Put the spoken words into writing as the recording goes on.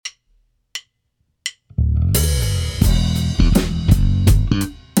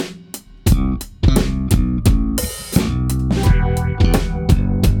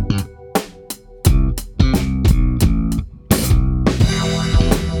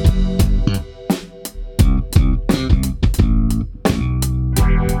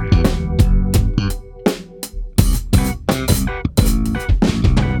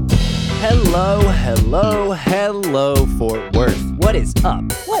Hello, Fort Worth. What is up?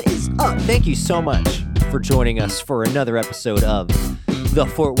 What is up? Thank you so much for joining us for another episode of the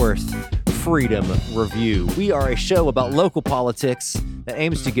Fort Worth Freedom Review. We are a show about local politics that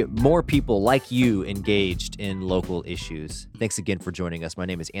aims to get more people like you engaged in local issues. Thanks again for joining us. My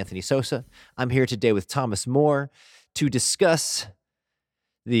name is Anthony Sosa. I'm here today with Thomas Moore to discuss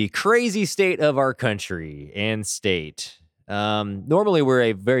the crazy state of our country and state. Normally, we're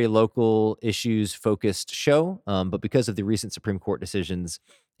a very local issues focused show, but because of the recent Supreme Court decisions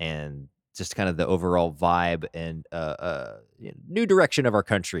and just kind of the overall vibe and new direction of our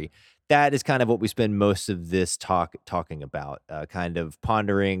country, that is kind of what we spend most of this talking about, kind of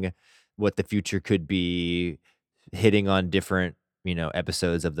pondering what the future could be, hitting on different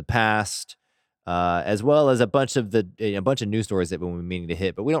episodes of the past. As well as a bunch of news stories that we've been meaning to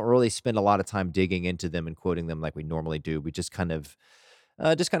hit, but we don't really spend a lot of time digging into them and quoting them like we normally do. We just kind of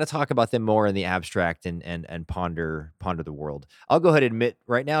talk about them more in the abstract and ponder the world. I'll go ahead and admit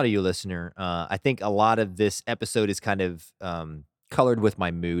right now to you, listener, I think a lot of this episode is kind of colored with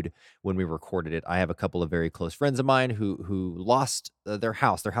my mood when we recorded it. I have a couple of very close friends of mine who lost their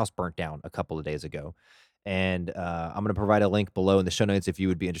house. Their house burnt down a couple of days ago. And I'm going to provide a link below in the show notes if you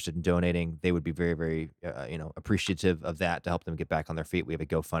would be interested in donating. They would be very, very, appreciative of that to help them get back on their feet. We have a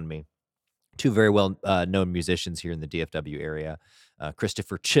GoFundMe. Two very well known musicians here in the DFW area,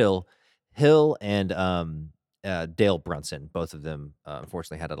 Christopher Hill and Dale Brunson. Both of them,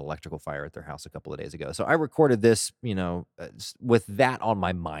 unfortunately, had an electrical fire at their house a couple of days ago. So I recorded this, with that on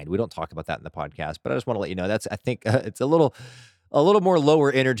my mind. We don't talk about that in the podcast, but I just want to let you know I think it's a little more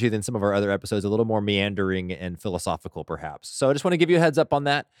lower energy than some of our other episodes, a little more meandering and philosophical, perhaps. So I just want to give you a heads up on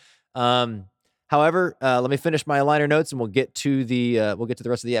that. However, let me finish my liner notes, and we'll get to the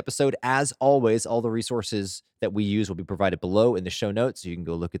rest of the episode. As always, all the resources that we use will be provided below in the show notes, so you can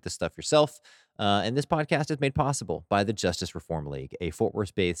go look at this stuff yourself. And this podcast is made possible by the Justice Reform League, a Fort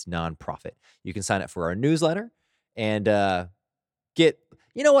Worth-based nonprofit. You can sign up for our newsletter and get.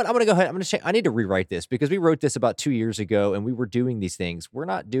 You know what? I'm going to go ahead. I need to rewrite this because we wrote this about 2 years ago and we were doing these things. We're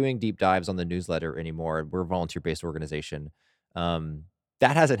not doing deep dives on the newsletter anymore. We're a volunteer-based organization. That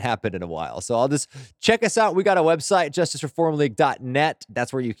hasn't happened in a while. So I'll just check us out. We got a website, justicereformleague.net.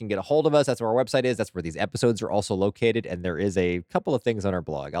 That's where you can get a hold of us. That's where our website is. That's where these episodes are also located. And there is a couple of things on our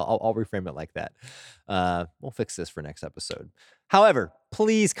blog. I'll reframe it like that. We'll fix this for next episode. However,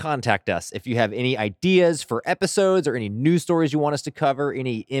 please contact us if you have any ideas for episodes or any news stories you want us to cover,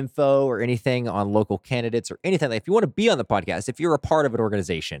 any info or anything on local candidates or anything. If you want to be on the podcast, if you're a part of an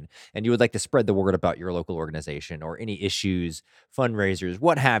organization and you would like to spread the word about your local organization or any issues, fundraisers,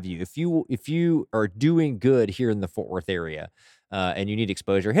 what have you, if you are doing good here in the Fort Worth area, and you need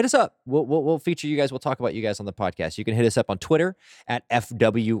exposure, hit us up. We'll feature you guys. We'll talk about you guys on the podcast. You can hit us up on Twitter at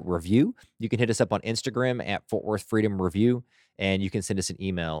FW Review. You can hit us up on Instagram at Fort Worth Freedom Review. And you can send us an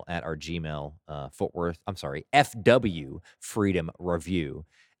email at our Gmail, FW Freedom Review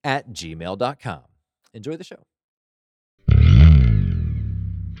at gmail.com. Enjoy the show.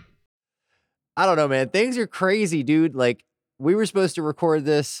 I don't know, man. Things are crazy, dude. Like, we were supposed to record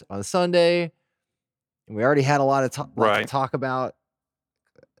this on Sunday, and we already had a lot of to talk about.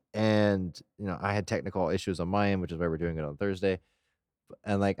 And, I had technical issues on my end, which is why we're doing it on Thursday.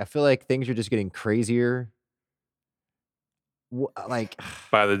 And, I feel like things are just getting crazier. By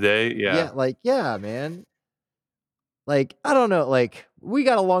the day, yeah. Yeah, man. I don't know. We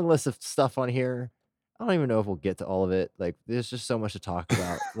got a long list of stuff on here. I don't even know if we'll get to all of it. There's just so much to talk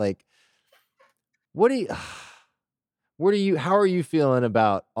about. How are you feeling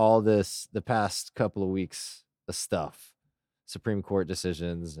about all this, the past couple of weeks of stuff, Supreme Court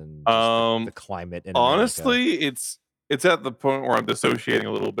decisions and just the climate in honestly, America? It's at the point where I'm dissociating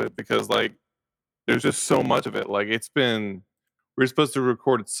a little bit because there's just so much of it. We're supposed to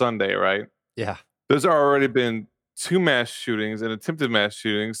record it Sunday, right? Yeah. There's already been 2 mass shootings and attempted mass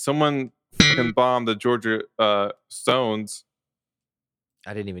shootings. Someone fucking bombed the Georgia Stones.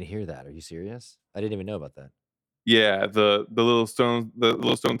 I didn't even hear that. Are you serious? I didn't even know about that. Yeah, the little stone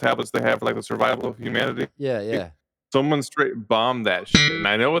tablets they have for the survival of humanity. Yeah. Someone straight bombed that shit. And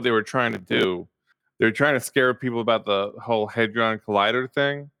I know what they were trying to do. They were trying to scare people about the whole Hadron Collider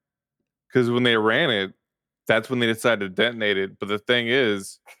thing. Because when they ran it, that's when they decided to detonate it. But the thing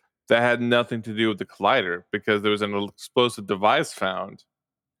is, that had nothing to do with the collider because there was an explosive device found,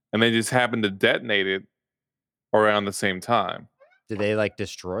 and they just happened to detonate it around the same time. Did they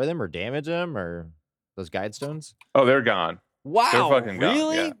destroy them or damage them or those guide stones? Oh, they're gone. Wow, they're fucking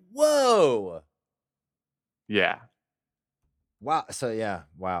really? Gone. Yeah. Whoa. Yeah. Wow. So yeah.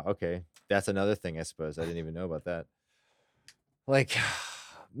 Wow. Okay. That's another thing, I suppose. I didn't even know about that.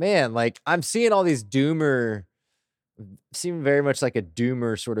 Man, I'm seeing all these doomer seem very much like a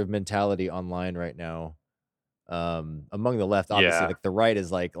doomer sort of mentality online right now. Among the left, obviously, Yeah. like the right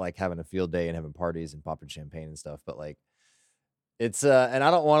is like having a field day and having parties and popping champagne and stuff. But like it's and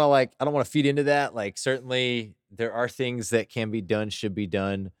I don't want to feed into that. Like certainly there are things that can be done, should be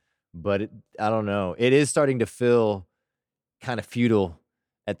done, but I don't know. It is starting to feel kind of futile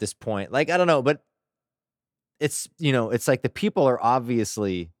at this point. Like I don't know, but it's it's like the people are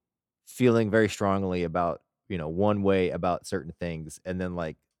obviously feeling very strongly about one way about certain things, and then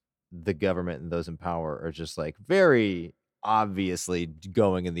like the government and those in power are just like very obviously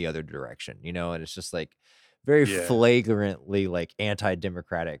going in the other direction, and it's just like very Yeah. flagrantly like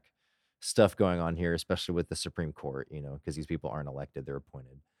anti-democratic stuff going on here, especially with the Supreme Court, because these people aren't elected, they're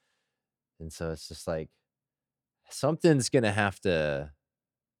appointed. And so it's just like something's gonna have to,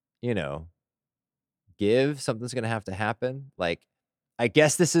 you know, something's gonna have to happen. Like, I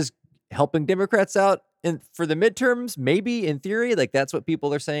guess this is helping Democrats out for the midterms, maybe in theory. Like that's what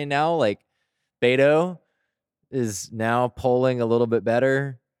people are saying now. Like Beto is now polling a little bit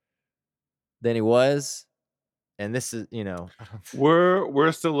better than he was. And this is,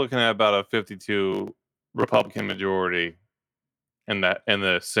 We're still looking at about a 52 Republican majority in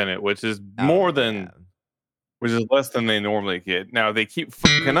the Senate, which is more than which is less than they normally get. Now, if they keep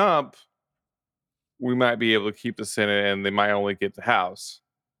fucking up, we might be able to keep the Senate, and they might only get the House.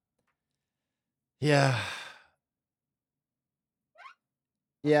 Yeah.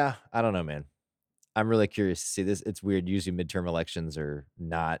 Yeah, I don't know, man. I'm really curious to see this. It's weird. Usually midterm elections are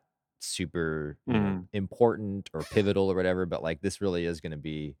not super important or pivotal or whatever, but like this really is going to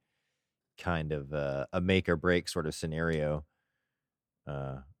be kind of a make or break sort of scenario.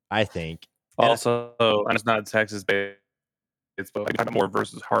 I think. Also, and it's not Texas based, it's like Moore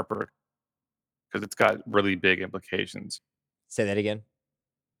versus Harper because it's got really big implications. Say that again.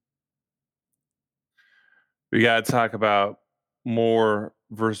 We got to talk about Moore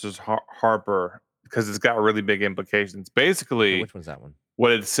versus Harper because it's got really big implications. Basically, which one's that one?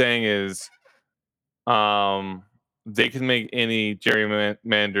 What it's saying is, they can make any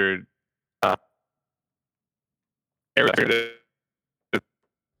gerrymandered area.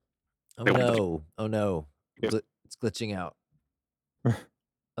 Oh no! It's glitching out.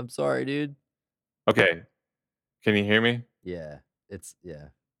 I'm sorry, dude. Okay, can you hear me? Yeah,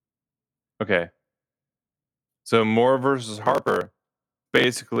 Okay. So Moore versus Harper,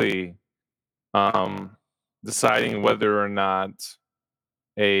 basically, deciding whether or not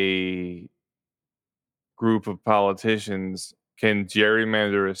a group of politicians can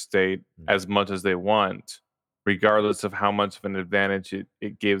gerrymander a state as much as they want, regardless of how much of an advantage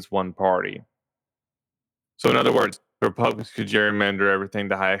it gives one party. So in other words, the Republicans could gerrymander everything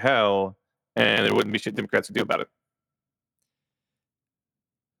to high hell, and there wouldn't be shit Democrats to do about it.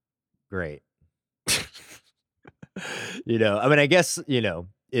 Great. I mean, I guess,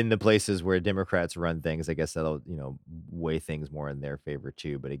 in the places where Democrats run things, I guess that'll, weigh things more in their favor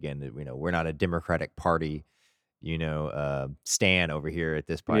too. But again, we're not a Democratic Party, stand over here at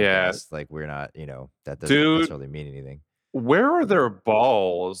this podcast. Yeah. Like we're not, that doesn't necessarily mean anything. Where are their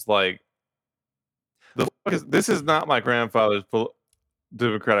balls? Like, this is not my grandfather's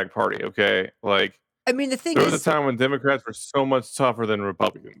Democratic Party, okay? Like, I mean, the thing there was a time when Democrats were so much tougher than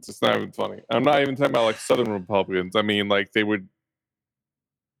Republicans. It's not even funny. I'm not even talking about like Southern Republicans. I mean, like they would.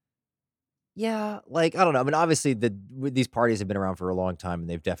 Yeah, like I don't know. I mean, obviously, these parties have been around for a long time, and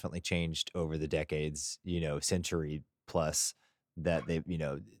they've definitely changed over the decades. Century plus. That they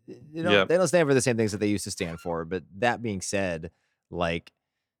don't stand for the same things that they used to stand for. But that being said, like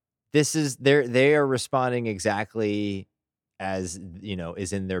they are responding exactly as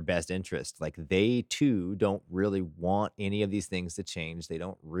is in their best interest. Like they too don't really want any of these things to change. They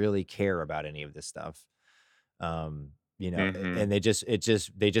don't really care about any of this stuff. And they just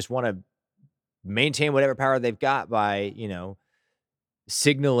want to maintain whatever power they've got by virtue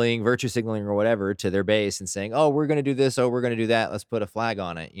signaling or whatever to their base and saying, oh, we're going to do this, oh, we're going to do that, let's put a flag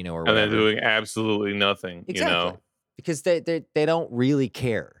on it, or and they're doing absolutely nothing. Exactly. Because they don't really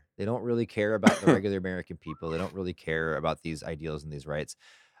care. They don't really care about the regular American people. They don't really care about these ideals and these rights.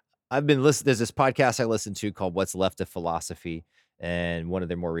 There's this podcast I listened to called What's Left of Philosophy, and one of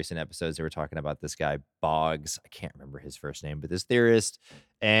their more recent episodes they were talking about this guy Boggs, I can't remember his first name, but this theorist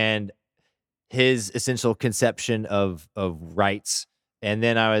and his essential conception of rights. And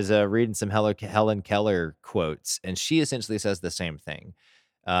then I was reading some Helen Keller quotes, and she essentially says the same thing.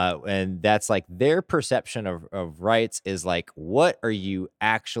 And that's like their perception of rights is like, what are you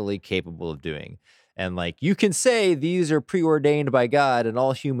actually capable of doing? And like, you can say these are preordained by God and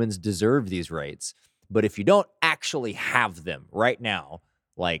all humans deserve these rights. But if you don't actually have them right now,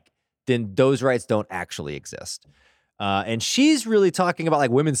 like, then those rights don't actually exist. And she's really talking about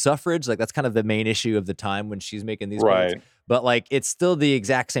like women's suffrage. Like that's kind of the main issue of the time when she's making these points. Right. But like it's still the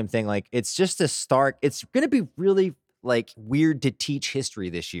exact same thing. Like it's just a stark. It's going to be really like weird to teach history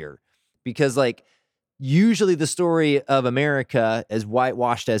this year because like usually the story of America, as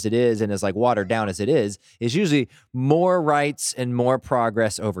whitewashed as it is and as like watered down as it is usually more rights and more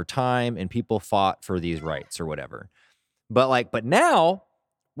progress over time, and people fought for these rights or whatever. But now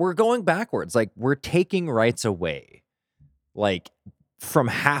we're going backwards. Like we're taking rights away, like from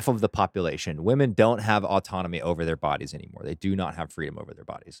half of the population. Women don't have autonomy over their bodies anymore. They do not have freedom over their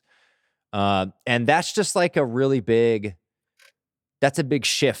bodies. And that's just like a really big, that's a big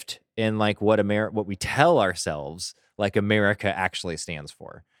shift in like what we tell ourselves like America actually stands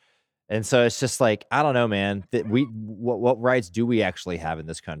for. And so it's just like, I don't know, man, that what rights do we actually have in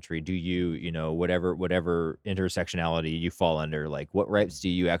this country? Do you know, whatever intersectionality you fall under, like what rights do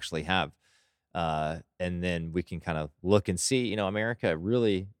you actually have? And then we can kind of look and see, you know, America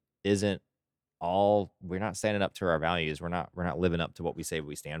really isn't we're not standing up to our values. We're not living up to what we say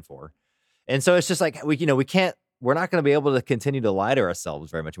we stand for. And so it's just like, we're not going to be able to continue to lie to ourselves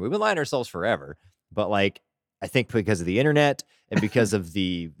very much. We've been lying to ourselves forever, but like, I think because of the internet and because of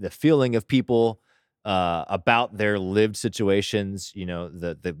the feeling of people about their lived situations, you know,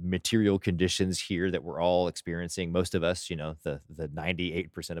 the material conditions here that we're all experiencing, most of us, you know, the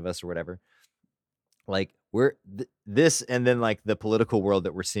 98% of us or whatever, like we're this, and then like the political world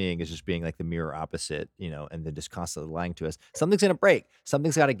that we're seeing is just being like the mirror opposite, you know, and then just constantly lying to us. Something's gonna break.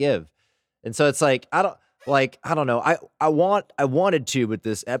 Something's got to give. And so it's like I don't know. I wanted to with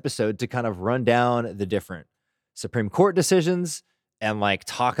this episode to kind of run down the different Supreme Court decisions and like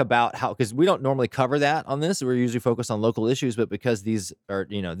talk about how, because we don't normally cover that on this. We're usually focused on local issues, but because these are,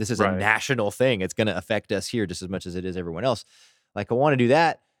 you know, this is a Right. national thing, it's going to affect us here just as much as it is everyone else. Like I want to do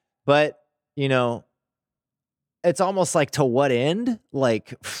that, but you know, it's almost like to what end?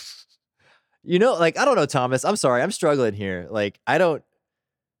 Like, you know, like I don't know, Thomas. I'm sorry, I'm struggling here. Like I don't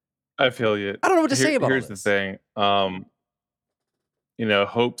feel you. know what to say about all Here's the this. thing. You know,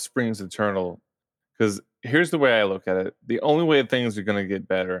 hope springs eternal. Because here's the way I look at it: the only way things are going to get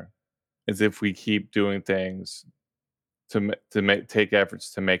better is if we keep doing things to take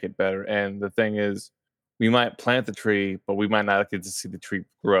efforts to make it better. And the thing is, we might plant the tree, but we might not get to see the tree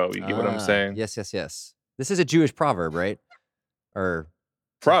grow. You get what I'm saying? Yes. This is a Jewish proverb, right? Or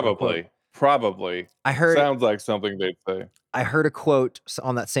some quote. Probably. I heard Sounds like something they'd say. I heard a quote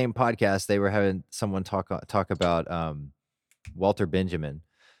on that same podcast. They were having someone talk about Walter Benjamin,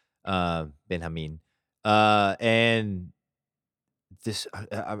 Benjamin, and this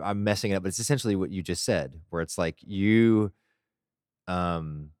I'm messing it up, but it's essentially what you just said, where it's like you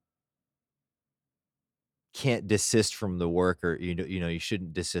can't desist from the work, or you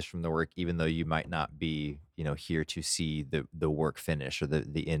shouldn't desist from the work even though you might not be, you know, here to see the work finish or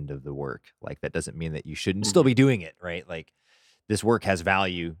the end of the work. Like that doesn't mean that you shouldn't still be doing it, right? Like this work has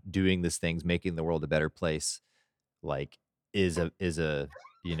value. Doing these things, making the world a better place, like is a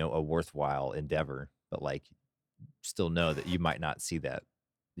you know, a worthwhile endeavor. But like still know that you might not see that,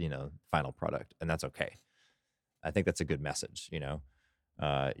 you know, final product, and that's okay. I think that's a good message, you know.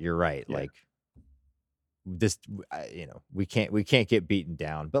 You're right. Yeah. Like this, you know, we can't get beaten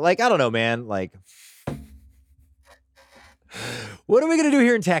down, but like I don't know, man, like what are we gonna do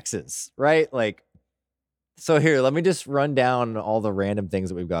here in Texas, right? Like, so here, let me just run down all the random things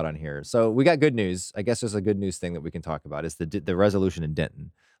that we've got on here. So we got good news. I guess there's a good news thing that we can talk about. Is the resolution in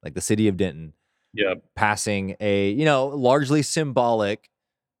Denton, like the city of Denton Yep. passing a, you know, largely symbolic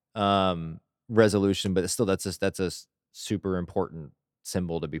resolution, but still that's a super important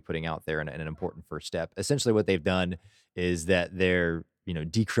symbol to be putting out there, and an important first step. Essentially what they've done is that they're, you know,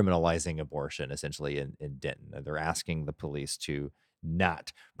 decriminalizing abortion essentially in Denton. They're asking the police to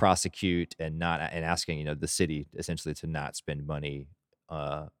not prosecute and asking, you know, the city essentially to not spend money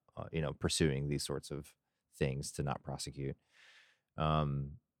you know, pursuing these sorts of things, to not prosecute.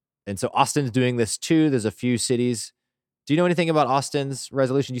 And so Austin's doing this too. There's a few cities. Do you know anything about Austin's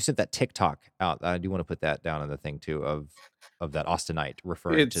resolution? You sent that TikTok out. I do want to put that down on the thing too of that Austinite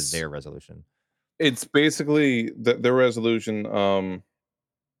referring to their resolution. It's basically the resolution.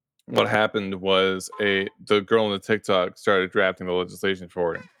 What happened was the girl in the TikTok started drafting the legislation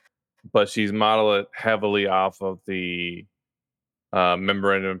for it, but she's modeled it heavily off of the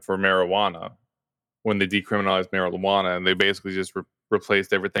memorandum for marijuana when they decriminalized marijuana, and they basically just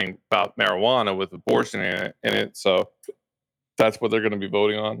replaced everything about marijuana with abortion in it. So that's what they're going to be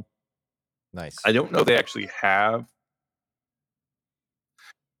voting on. Nice. I don't know they actually have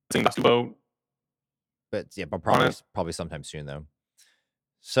to vote, but yeah, but probably sometime soon though.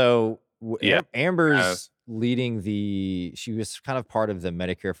 So Yeah. Amber's leading she was kind of part of the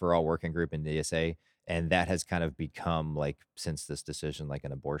Medicare for All working group in the DSA, and that has kind of become like since this decision like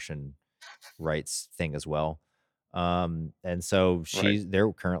an abortion rights thing as well. And so Right.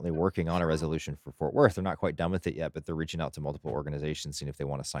 they're currently working on a resolution for Fort Worth. They're not quite done with it yet, but they're reaching out to multiple organizations, seeing if they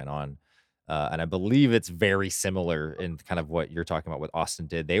want to sign on. And I believe it's very similar in kind of what you're talking about, what Austin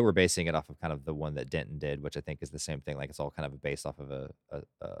did. They were basing it off of kind of the one that Denton did, which I think is the same thing. Like it's all kind of based off of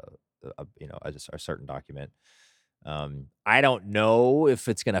just a certain document. I don't know if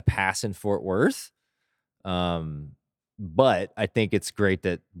it's going to pass in Fort Worth. But I think it's great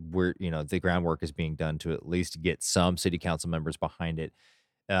that the groundwork is being done to at least get some city council members behind it.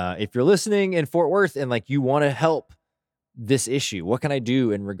 If you're listening in Fort Worth and like you want to help this issue, what can I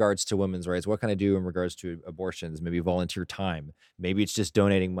do in regards to women's rights? What can I do in regards to abortions? Maybe volunteer time. Maybe it's just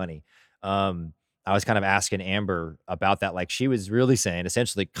donating money. I was kind of asking Amber about that. Like she was really saying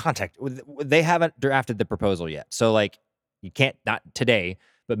essentially they haven't drafted the proposal yet. So like you can't, not today,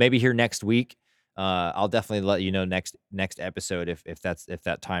 but maybe here next week. I'll definitely let you know next episode if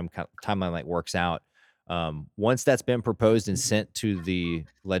that timeline like works out. Once that's been proposed and sent to the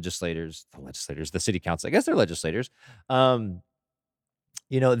city council, I guess they're legislators. Then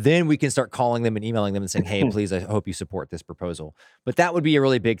we can start calling them and emailing them and saying, hey, please, I hope you support this proposal. But that would be a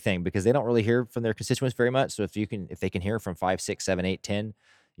really big thing because they don't really hear from their constituents very much. So if they can hear from 5, 6, 7, 8, 10,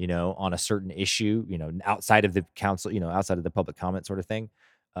 on a certain issue, outside of the council, outside of the public comment sort of thing,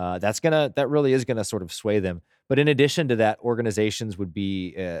 that really is gonna sort of sway them. But in addition to that, organizations would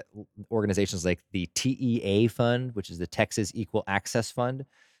be organizations like the TEA Fund, which is the Texas Equal Access Fund.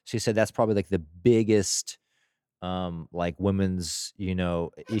 She said that's probably like the biggest like women's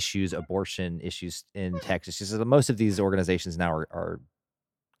issues, abortion issues in Texas. She says that most of these organizations now are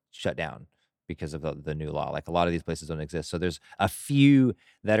shut down because of the new law. Like a lot of these places don't exist. So there's a few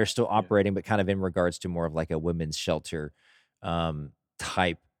that are still operating, but kind of in regards to more of like a women's shelter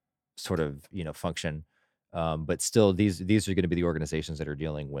type sort of function. But still, these are going to be the organizations that are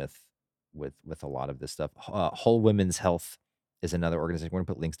dealing with a lot of this stuff. Whole Women's Health is another organization. We're going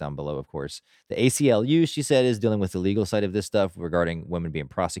to put links down below, of course. The ACLU, she said, is dealing with the legal side of this stuff regarding women being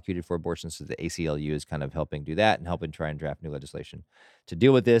prosecuted for abortion. So the ACLU is kind of helping do that and helping try and draft new legislation to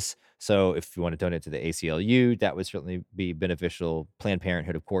deal with this. So if you want to donate to the ACLU, that would certainly be beneficial. Planned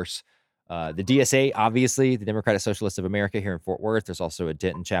Parenthood, of course. The DSA, obviously, the Democratic Socialists of America here in Fort Worth. There's also a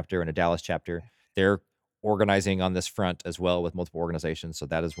Denton chapter and a Dallas chapter. They're organizing on this front as well with multiple organizations. So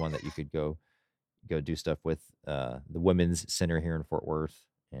that is one that you could go do stuff with. The Women's Center here in Fort Worth.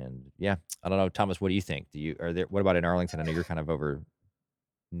 And yeah, I don't know, Thomas, what do you think? What about in Arlington? I know you're kind of over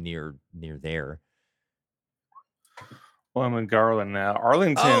near there. Well, I'm in Garland now.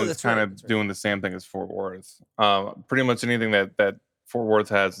 Arlington is kind of doing the same thing as Fort Worth. Pretty much anything that Fort Worth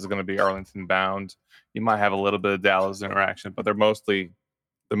has is going to be Arlington bound. You might have a little bit of Dallas interaction, but they're mostly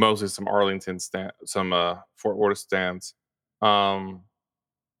some Arlington some Fort Worth stands. Most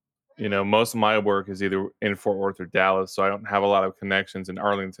of my work is either in Fort Worth or Dallas, so I don't have a lot of connections in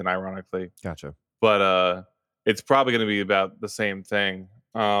Arlington, ironically. Gotcha. But it's probably going to be about the same thing.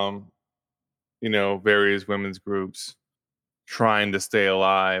 Various women's groups trying to stay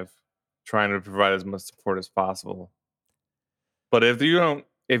alive, trying to provide as much support as possible. But if you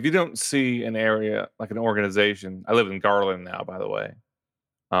don't see an area like an organization, I live in Garland now, by the way.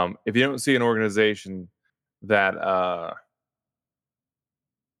 If you don't see an organization that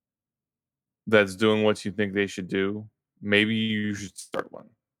that's doing what you think they should do, maybe you should start one.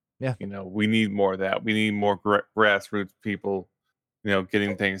 Yeah. We need more of that. We need more grassroots people,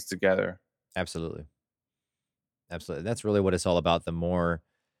 getting things together. Absolutely. That's really what it's all about. The more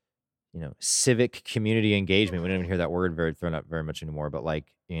civic community engagement. We don't even hear that word thrown up very much anymore, but like,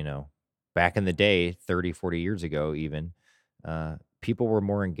 back in the day, 30, 40 years ago, even, people were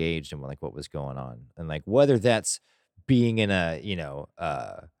more engaged in like what was going on. And like, whether that's being in a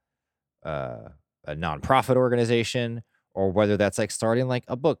nonprofit organization, or whether that's like starting like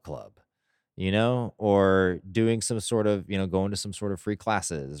a book club, or doing some sort of, going to some sort of free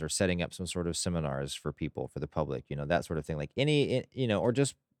classes or setting up some sort of seminars for people, for the public, that sort of thing, like or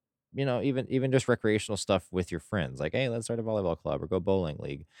just, even just recreational stuff with your friends, like, hey, let's start a volleyball club or go bowling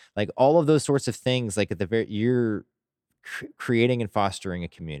league, like all of those sorts of things. Like you're creating and fostering a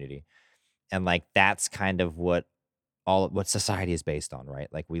community, and like that's kind of what society is based on, right?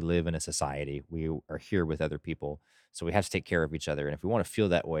 Like we live in a society, we are here with other people, so we have to take care of each other. And if we want to feel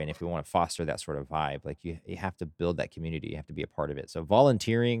that way, and if we want to foster that sort of vibe, like you have to build that community, you have to be a part of it. So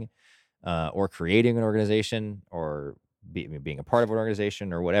volunteering, or creating an organization, or being a part of an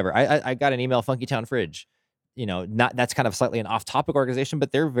organization or whatever. I got an email, Funky Town Fridge. not that's kind of slightly an off-topic organization,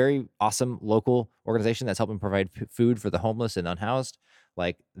 but they're a very awesome local organization that's helping provide food for the homeless and unhoused.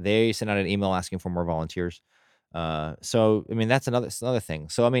 Like they sent out an email asking for more volunteers. So I mean that's another thing.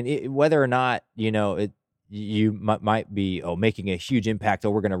 So I mean whether or not you might be making a huge impact.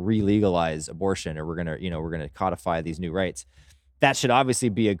 We're going to re-legalize abortion, or we're going to codify these new rights. That should obviously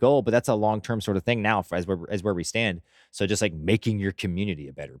be a goal, but that's a long-term sort of thing now as where we stand. So just like making your community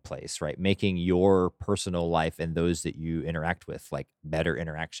a better place, right? Making your personal life and those that you interact with like better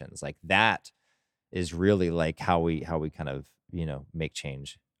interactions. Like that is really like how we kind of, make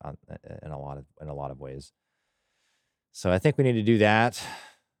change in a lot of ways. So I think we need to do that.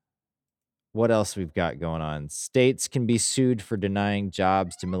 What else we've got going on? States can be sued for denying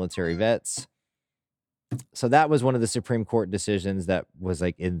jobs to military vets. So that was one of the Supreme Court decisions that was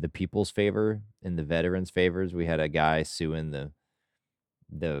like in the people's favor, in the veterans' favors. We had a guy suing the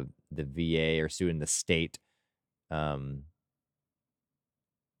VA or suing the state, and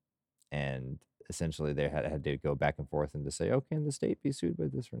essentially they had to go back and forth and to say, oh, can the state be sued by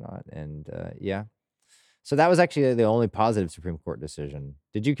this or not? And yeah, so that was actually the only positive Supreme Court decision.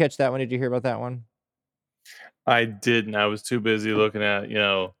 Did you catch that one? Did you hear about that one? I didn't. I was too busy looking at,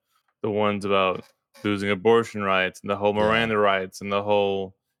 the ones about losing abortion rights and the whole Yeah. Miranda rights and the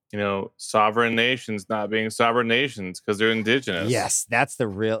whole, sovereign nations not being sovereign nations because they're indigenous. Yes, that's the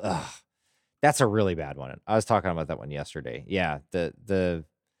real. That's a really bad one. I was talking about that one yesterday. Yeah, the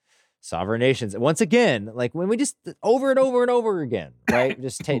sovereign nations once again, like when we just over and over and over again, right?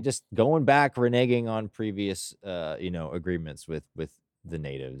 just going back, reneging on previous, agreements with the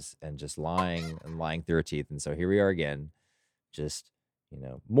natives and just lying through our teeth. And so here we are again, just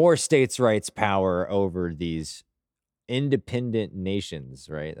more states' rights power over these independent nations,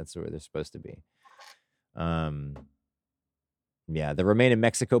 right? That's where they're supposed to be. Yeah, the Remain in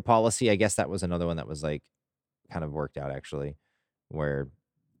Mexico policy, I guess that was another one that was like kind of worked out actually, where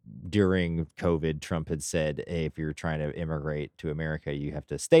during COVID, Trump had said, hey, if you're trying to immigrate to America, you have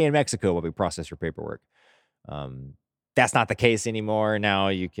to stay in Mexico while we process your paperwork. That's not the case anymore. Now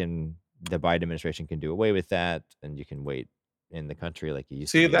the Biden administration can do away with that, and you can wait in the country like you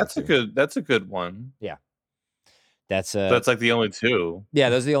used to. See, that's a good one. Yeah. That's like the only two. Yeah,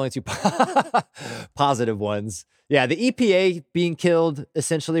 those are the only two positive ones. Yeah, the EPA being killed,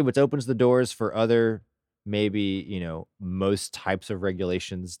 essentially, which opens the doors for other, maybe, most types of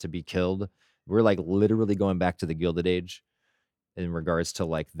regulations to be killed. We're like literally going back to the Gilded Age in regards to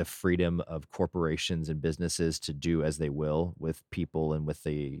like the freedom of corporations and businesses to do as they will with people and with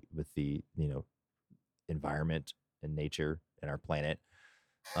the environment and nature and our planet.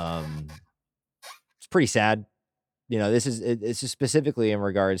 It's pretty sad. This is specifically in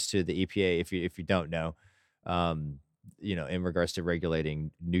regards to the EPA. If you don't know, in regards to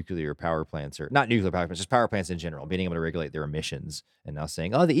regulating nuclear power plants, or not nuclear power plants, just power plants in general, being able to regulate their emissions, and now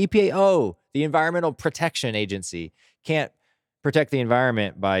saying, oh, the EPA, the Environmental Protection Agency, can't protect the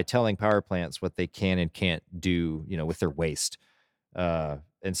environment by telling power plants what they can and can't do, with their waste.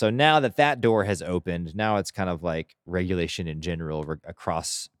 And so now that door has opened, now it's kind of like regulation in general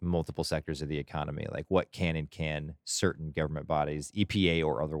across multiple sectors of the economy, like what can certain government bodies, EPA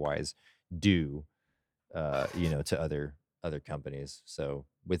or otherwise, do, to other companies. So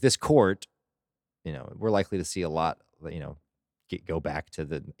with this court, we're likely to see a lot, go back to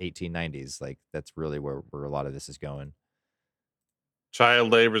the 1890s. Like that's really where a lot of this is going.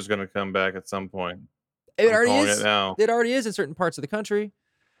 Child labor is going to come back at some point. It already is. It already is in certain parts of the country.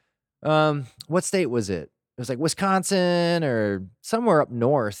 What state was it? It was like Wisconsin or somewhere up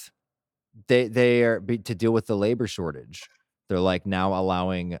north. They are to deal with the labor shortage. They're like now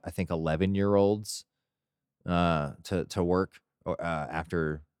allowing, I think, 11-year-olds to work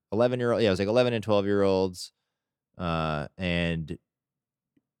after 11-year-old. Yeah, it was like 11 and 12-year-olds, and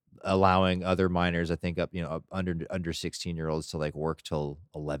allowing other minors, I think, up under 16-year-olds to like work till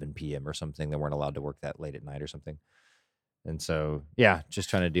 11 p.m. or something. They weren't allowed to work that late at night or something. And so, yeah, just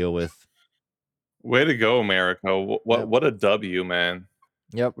trying to deal with. Way to go, America. What a W, man.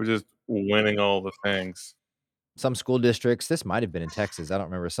 Yep. We're just winning all the things. Some school districts, this might have been in Texas, I don't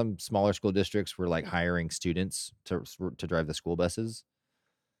remember. Some smaller school districts were like hiring students to drive the school buses.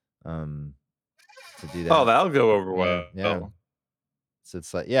 To do that. Oh, that'll go over well. Yeah. So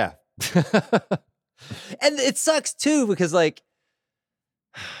it's like, yeah. And it sucks too, because like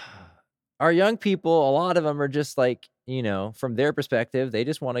our young people, a lot of them are just like, from their perspective, they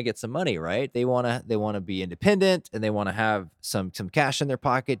just want to get some money, right? They want to be independent, and they want to have some cash in their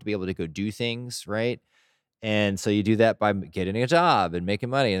pocket to be able to go do things, right? And so you do that by getting a job and making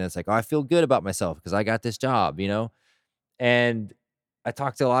money. And it's like, oh, I feel good about myself because I got this job, And I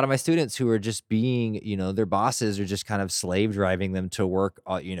talked to a lot of my students who are just being, their bosses are just kind of slave driving them to work,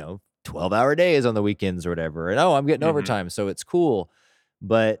 12-hour days on the weekends or whatever. And I'm getting Hmm. overtime, so it's cool.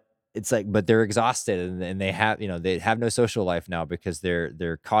 But it's like, but they're exhausted, and they have no social life now because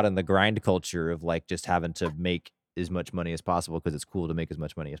they're caught in the grind culture of like just having to make as much money as possible because it's cool to make as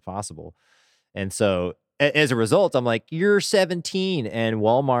much money as possible. And so as a result, I'm like, you're 17 and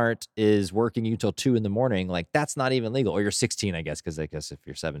Walmart is working you till 2 in the morning. Like that's not even legal. Or you're 16, I guess, because I guess if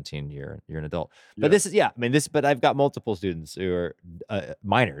you're 17, you're an adult. But Yeah. this is, yeah, I mean, but I've got multiple students who are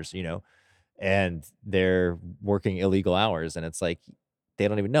minors, and they're working illegal hours, and it's like they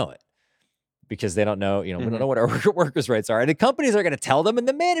don't even know it because they don't know, we don't Hmm. know what our workers' rights are. And the companies are going to tell them, and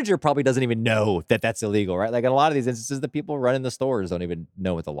the manager probably doesn't even know that that's illegal, right? Like in a lot of these instances, the people running the stores don't even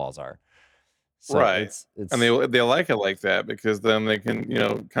know what the laws are. So Right. And they like it like that because then they can,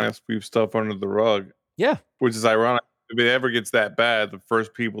 kind of sweep stuff under the rug, yeah, which is ironic. If it ever gets that bad, the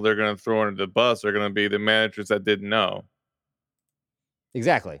first people they're going to throw under the bus are going to be the managers that didn't know.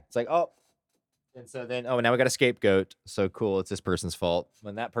 exactly. It's like, oh, and so then, oh, now we got a scapegoat. So cool, it's this person's fault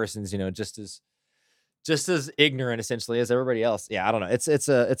when that person's, just as ignorant essentially as everybody else. Yeah, I don't know. It's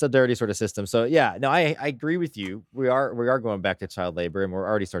a dirty sort of system. So yeah, no, I agree with you. We are going back to child labor, and we're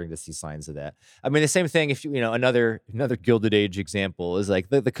already starting to see signs of that. I mean, the same thing. If another Gilded Age example is like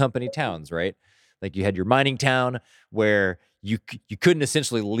the company towns, right? Like you had your mining town where you couldn't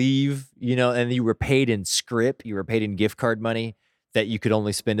essentially leave, and you were paid in scrip, you were paid in gift card money that you could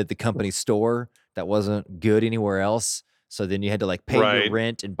only spend at the company store that wasn't good anywhere else. So then you had to like pay your Right.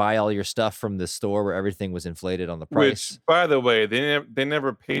 rent and buy all your stuff from the store where everything was inflated on the Which, price. by the way, they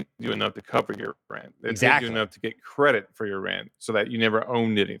never paid you enough to cover your rent. They paid you Exactly. enough to get credit for your rent so that you never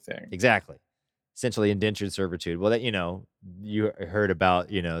owned anything. Exactly. Essentially indentured servitude. Well, that you heard about,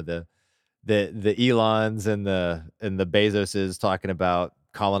 the Elons and the Bezoses talking about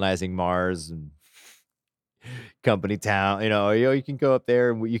colonizing Mars and company town. You can go up there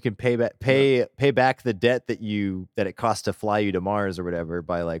and you can Yeah. pay back the debt that it costs to fly you to Mars or whatever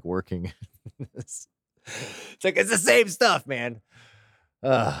by like working. It's like it's the same stuff, man.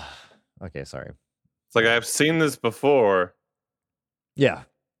 Ugh. Okay, sorry. It's like Yeah. I've seen this before. Yeah.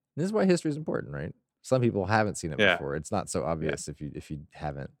 This is why history is important, right? Some people haven't seen it Yeah. before. It's not so Yeah. obvious if you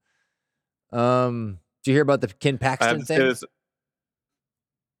haven't. Do you hear about the Ken I have Paxton to say thing? this.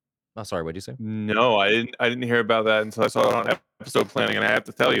 Oh, sorry, what'd you say? No, I didn't hear about that until I saw it on episode planning, and I have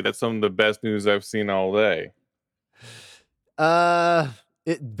to tell you that's some of the best news I've seen all day. Uh,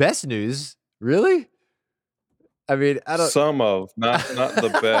 best news, really? I mean, I don't. Some of, not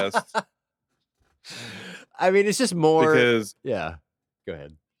the best, I mean, it's just more. because Yeah. Go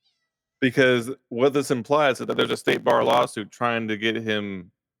ahead. because what this implies is that there's a state bar lawsuit trying to get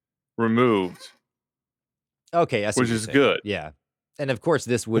him removed, Okay, I see what which you're is saying. good. Yeah, and of course,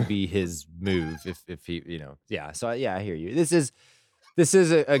 this would be his move if he, yeah. So yeah, I hear you. This is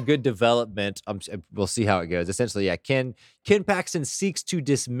a good development. We'll see how it goes. Essentially, yeah, Ken Paxton seeks to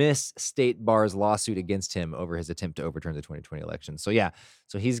dismiss State Bar's lawsuit against him over his attempt to overturn the 2020 election. So yeah,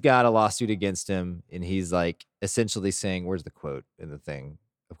 so he's got a lawsuit against him, and he's like essentially saying, "Where's the quote in the thing?"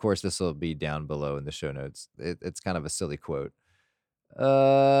 Of course, this will be down below in the show notes. It's kind of a silly quote.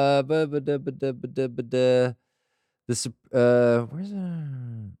 Ba-ba-da-ba-da-ba-da-ba-da. Where's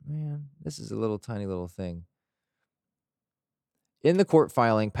man? This is a little tiny little thing. In the court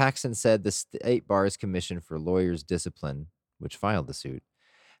filing, Paxton said the State Bar's Commission for Lawyers Discipline, which filed the suit,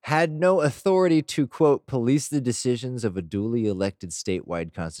 had no authority to, quote, police the decisions of a duly elected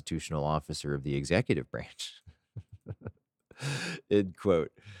statewide constitutional officer of the executive branch, end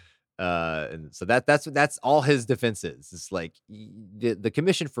quote. And so that's all his defense is. It's like the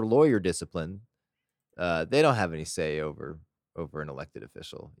Commission for Lawyer Discipline, they don't have any say over an elected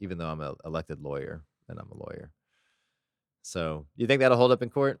official, even though I'm an elected lawyer and I'm a lawyer. So you think that'll hold up in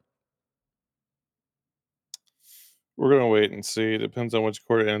court? We're gonna wait and see. Depends on which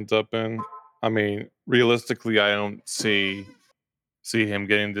court it ends up in. I mean, realistically, I don't see him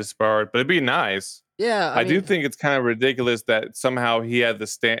getting disbarred, but it'd be nice. Yeah, I I do mean, think it's kind of ridiculous that somehow he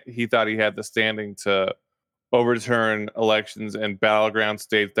thought he had the standing to overturn elections in battleground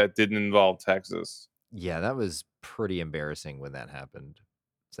states that didn't involve Texas. yeah, that was pretty embarrassing when that happened.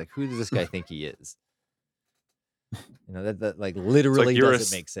 It's like, who does this guy think he is? That like It's like literally you're a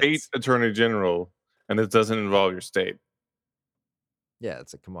doesn't make state sense. attorney general, and this doesn't involve your state. Yeah,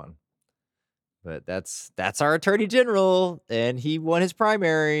 it's like, come on. But that's our attorney general, and he won his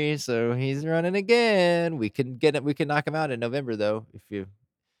primary, so he's running again. We can get it. We can knock him out in November, though. If you're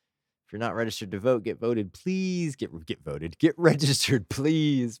not registered to vote, get voted. Please get voted. Get registered,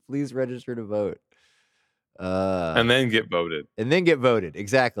 please. Please register to vote. and then get voted.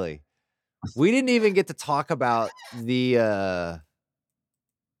 Exactly. We didn't even get to talk about the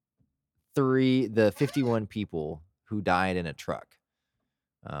 51 people who died in a truck.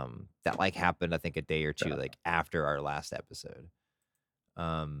 That like happened, I think, a day or two like after our last episode.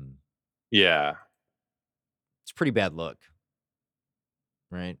 Yeah, it's a pretty bad look,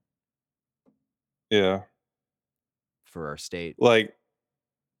 right? Yeah, for our state. Like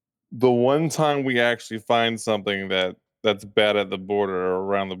the one time we actually find something that's bad at the border or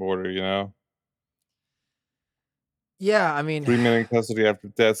around the border, you know. Yeah, I mean, 3 men in custody after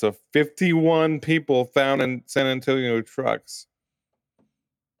deaths of 51 people found in San Antonio trucks.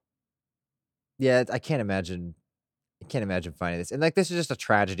 Yeah, I can't imagine finding this. And like, this is just a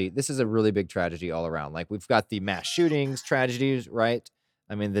tragedy. This is a really big tragedy all around. Like, we've got the mass shootings, tragedies, right?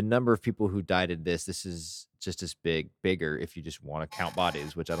 I mean, the number of people who died in this is just as bigger if you just want to count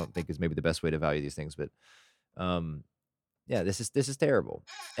bodies, which I don't think is maybe the best way to value these things. But, yeah, this is terrible.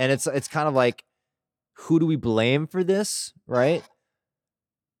 And it's kind of like, who do we blame for this, right?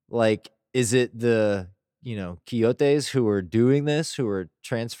 Like, is it the, Quixotes who are doing this, who are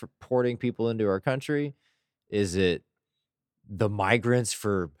transporting people into our country? Is it the migrants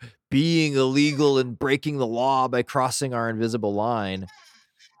for being illegal and breaking the law by crossing our invisible line?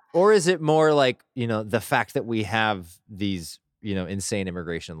 Or is it more like, the fact that we have these, insane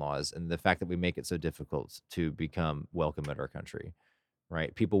immigration laws and the fact that we make it so difficult to become welcome at our country,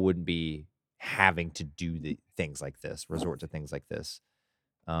 right? People wouldn't be having to do the things like this, resort to things like this.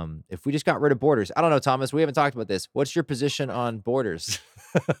 If we just got rid of borders. I don't know, Thomas, we haven't talked about this. What's your position on borders?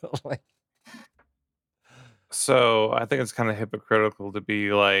 So I think it's kind of hypocritical to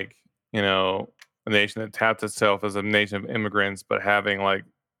be like, a nation that taps itself as a nation of immigrants, but having like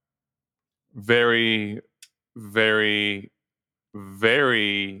very, very,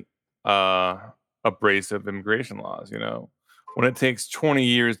 very abrasive immigration laws, when it takes 20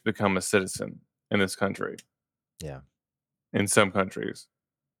 years to become a citizen in this country. Yeah. In some countries.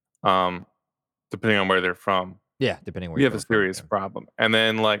 Depending on where they're from. Yeah, depending where you have a serious problem. And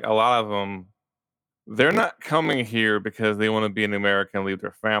then like a lot of them, they're not coming here because they want to be an American and leave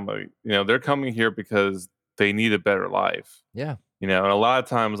their family. They're coming here because they need a better life. Yeah. And a lot of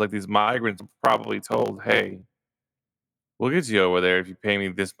times like these migrants are probably told, hey, we'll get you over there if you pay me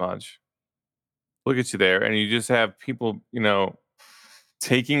this much. We'll get you there. And you just have people,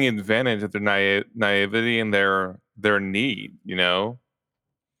 taking advantage of their naivety and their need,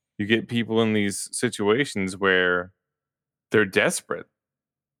 You get people in these situations where they're desperate.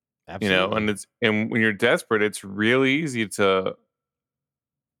 Absolutely. And when you're desperate, it's really easy to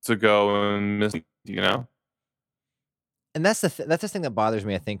go and miss, And that's the thing that bothers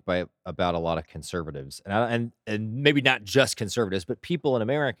me, I think, about a lot of conservatives, and maybe not just conservatives, but people in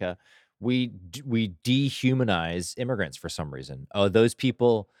America. We dehumanize immigrants for some reason. Oh, those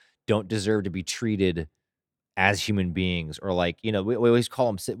people don't deserve to be treated as human beings, or like, we always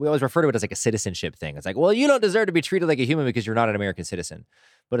call them. We always refer to it as like a citizenship thing. It's like, well, you don't deserve to be treated like a human because you're not an American citizen.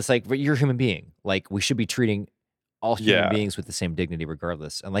 But it's like, but you're a human being. Like, we should be treating all human beings with the same dignity,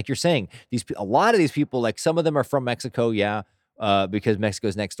 regardless. And like you're saying, a lot of these people, like some of them are from Mexico, because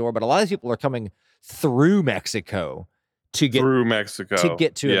Mexico's next door. But a lot of these people are coming through Mexico to get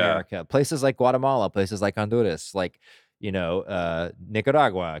to America. Places like Guatemala, places like Honduras, like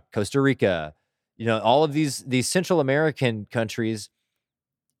Nicaragua, Costa Rica. All of these Central American countries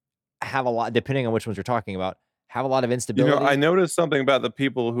have a lot, depending on which ones you're talking about, have a lot of instability. I noticed something about the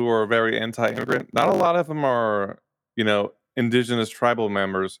people who are very anti-immigrant. Not a lot of them are, indigenous tribal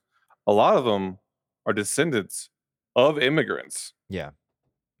members. A lot of them are descendants of immigrants. Yeah.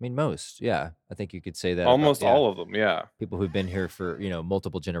 I mean, most, yeah. I think you could say that. Almost all of them, yeah. People who've been here for,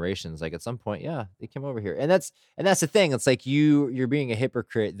 multiple generations. Like at some point, yeah, they came over here. And that's the thing. It's like you're being a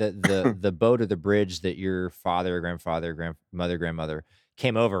hypocrite. The boat or the bridge that your father, grandfather, grandmother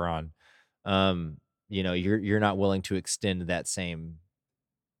came over on. You're not willing to extend that same,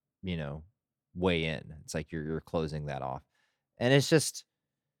 way in. It's like you're closing that off. And it's just,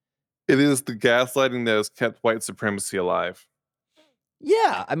 it is the gaslighting that has kept white supremacy alive.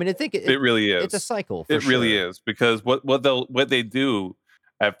 Yeah, I mean, I think it really is. It's a cycle. It really is, because what they do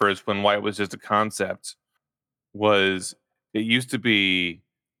at first, when white was just a concept, was it used to be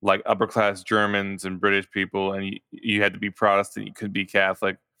like upper class Germans and British people, and you had to be Protestant, you couldn't be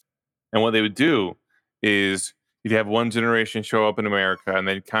Catholic. And what they would do is you'd have one generation show up in America, and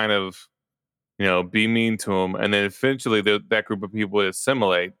they'd kind of, be mean to them, and then eventually that group of people would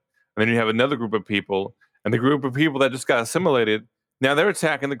assimilate, and then you have another group of people, and the group of people that just got assimilated. Now they're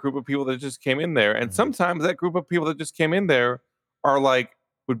attacking the group of people that just came in there. And sometimes that group of people that just came in there are like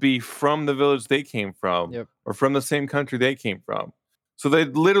would be from the village they came from Yep. or from the same country they came from. So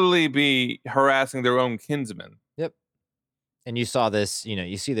they'd literally be harassing their own kinsmen. Yep. And you saw this,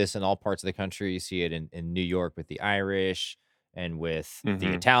 you see this in all parts of the country. You see it in New York with the Irish and with the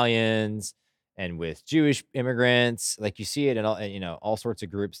Mhm. Italians and with Jewish immigrants. Like you see it in all sorts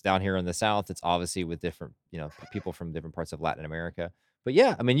of groups down here in the South. It's obviously with different, people from different parts of Latin America. But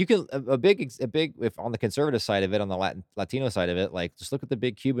yeah, I mean, you can a big if on the conservative side of it, on the Latino side of it, like just look at the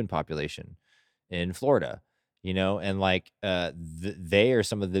big Cuban population in Florida, and like they are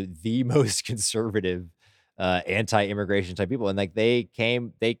some of the most conservative anti-immigration type people, and like they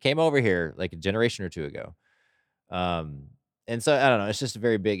came over here like a generation or two ago. And so I don't know, it's just a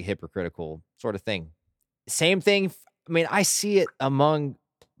very big hypocritical sort of thing. Same thing. I mean, I see it among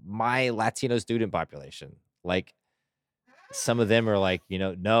my Latino student population. Like some of them are like,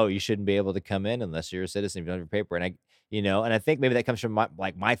 no, you shouldn't be able to come in unless you're a citizen, if you don't have your paper. And I think maybe that comes from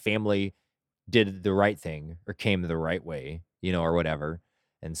my family did the right thing or came the right way, or whatever.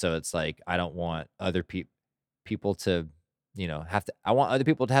 And so it's like, I don't want other people to, I want other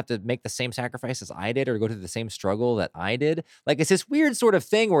people to have to make the same sacrifices I did or go through the same struggle that I did. Like, it's this weird sort of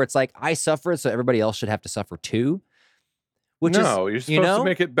thing where it's like, I suffered, so everybody else should have to suffer too, which is, No, you're supposed to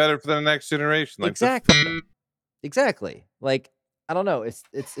make it better for the next generation. Like exactly. Exactly. Like, I don't know.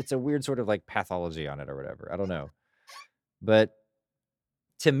 It's a weird sort of like pathology on it or whatever. I don't know. But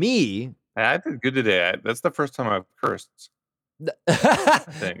to me, I did good today. That's the first time I've cursed.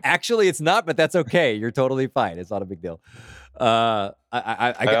 think. actually, it's not, but that's okay. You're totally fine. It's not a big deal. I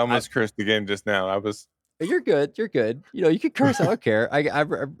almost cursed again just now. You're good. You're good. You can curse. I don't care. I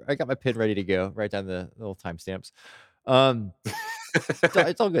got my pen ready to go. Write down the little timestamps.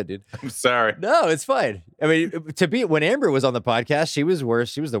 It's all good, dude. I'm sorry. No, it's fine. I mean, when Amber was on the podcast, she was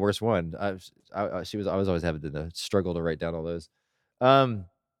worse. She was the worst one. I was always having to struggle to write down all those.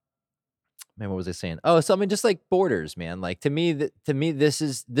 Man, what was I saying? Oh, so I mean, just like borders, man. Like to me,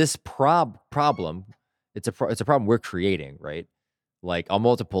 this problem. It's a problem we're creating, right? Like on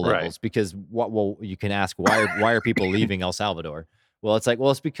multiple Right. levels. Because well, you can ask why are people leaving El Salvador? Well, it's like,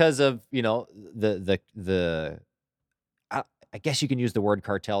 it's because of the I guess you can use the word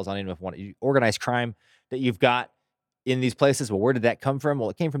cartels. I don't even know if want organized crime that you've got in these places. Well, where did that come from? Well,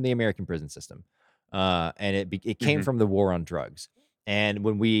 it came from the American prison system, and it came from the war on drugs. And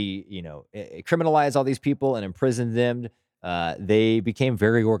when we criminalize all these people and imprison them, they became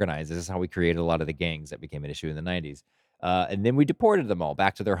very organized. This is how we created a lot of the gangs that became an issue in the 90s. And then we deported them all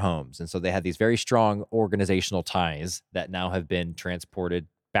back to their homes, and so they had these very strong organizational ties that now have been transported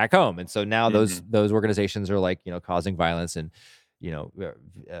back home. And so now those organizations are like, causing violence and,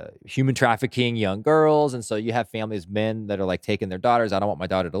 human trafficking young girls. And so you have families, men that are like taking their daughters. I don't want my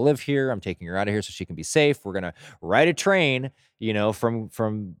daughter to live here. I'm taking her out of here so she can be safe. We're going to ride a train,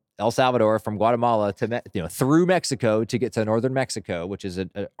 from El Salvador, from Guatemala to, through Mexico to get to northern Mexico, which is an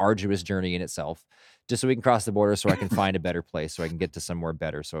arduous journey in itself, just so we can cross the border so I can find a better place, so I can get to somewhere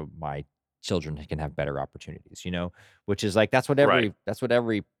better. So my children can have better opportunities, which is like, that's what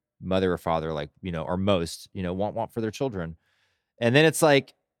every mother or father, like, or most, want for their children. And then it's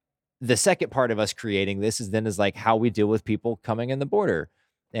like the second part of us creating this is like how we deal with people coming in the border.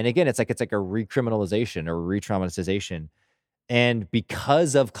 And again, it's like a recriminalization or re-traumatization. And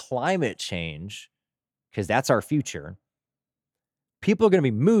because of climate change, because that's our future, people are going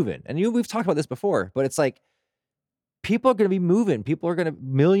to be moving. And we've talked about this before, but it's like, people are going to be moving.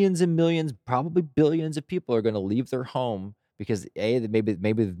 Millions and millions, probably billions of people are going to leave their home because maybe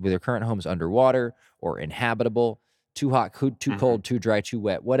their current home is underwater or inhabitable, too hot, too cold, too dry, too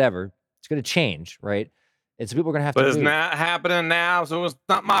wet, whatever. It's going to change, right? And so people are going to have to move. But it's not happening now, so it's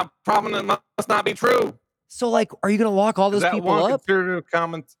not my problem. It must not be true. So, like, are you going to lock all those people up? Conservative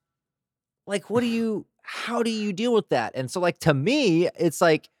comments. Like, how do you deal with that? And so, like, to me, it's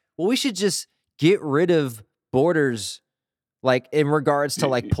like, well, we should just get rid of borders, like in regards to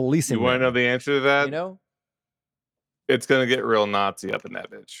like policing. You want to know the answer to that? It's gonna get real Nazi up in that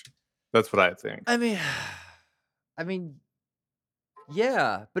bitch. That's what I think. I mean,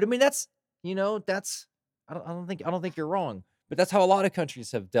 yeah, but I mean that's I don't think you're wrong, but that's how a lot of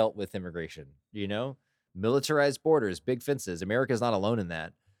countries have dealt with immigration. Militarized borders, big fences. America's not alone in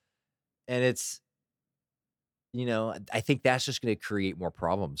that, and it's. I think that's just going to create more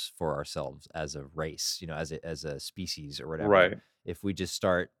problems for ourselves as a race, as a species or whatever. Right. If we just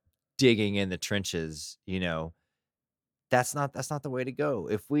start digging in the trenches, that's not the way to go.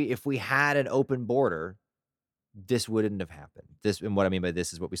 If we had an open border, this wouldn't have happened. And what I mean by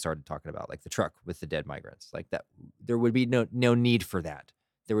this is what we started talking about, like the truck with the dead migrants, like that. There would be no need for that.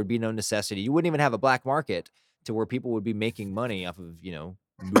 There would be no necessity. You wouldn't even have a black market to where people would be making money off of,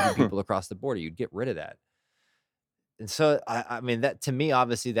 moving people across the border. You'd get rid of that. And so, I mean, that to me,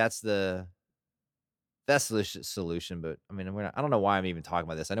 obviously, that's the solution. But I mean, I don't know why I'm even talking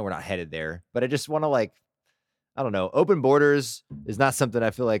about this. I know we're not headed there, but I just want to I don't know. Open borders is not something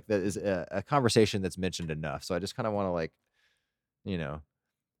I feel like that is a conversation that's mentioned enough. So I just kind of want to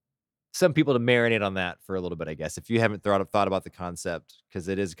some people to marinate on that for a little bit, I guess, if you haven't thought about the concept, because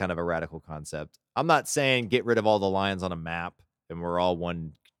it is kind of a radical concept. I'm not saying get rid of all the lines on a map and we're all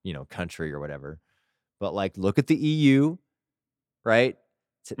one, country or whatever, but look at the EU, right?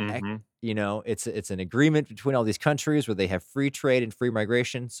 It's an agreement between all these countries where they have free trade and free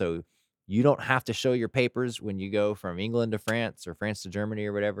migration. So you don't have to show your papers when you go from England to France or France to Germany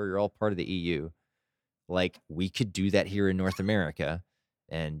or whatever. You're all part of the EU. We could do that here in North America,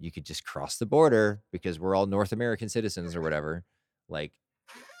 and you could just cross the border because we're all North American citizens or whatever.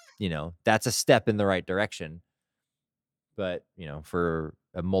 That's a step in the right direction. But, for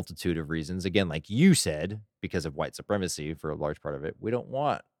a multitude of reasons, again, like you said, because of white supremacy for a large part of it, we don't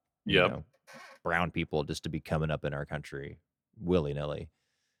want, brown people just to be coming up in our country willy-nilly.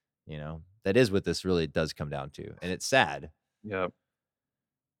 That is what this really does come down to. And it's sad. Yep.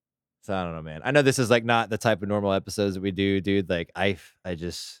 So I don't know, man. I know this is not the type of normal episodes that we do, dude. I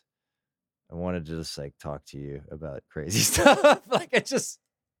wanted to just talk to you about crazy stuff. I just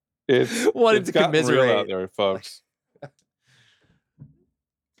wanted to commiserate real out there, folks.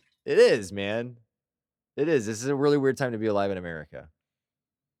 It is, man. It is. This is a really weird time to be alive in America.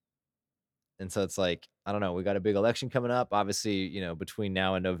 And so it's I don't know. We got a big election coming up. Obviously, between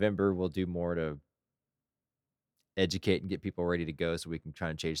now and November, we'll do more to educate and get people ready to go so we can try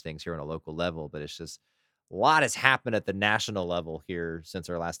and change things here on a local level. But it's just a lot has happened at the national level here since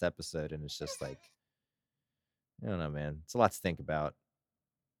our last episode. And it's just I don't know, man. It's a lot to think about.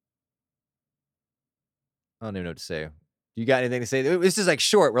 I don't even know what to say. You got anything to say? This is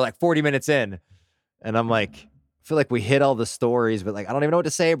short. We're 40 minutes in. And I'm I feel like we hit all the stories, but I don't even know what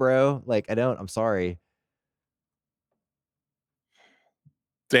to say, bro. I'm sorry.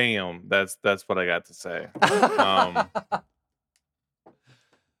 Damn, that's what I got to say.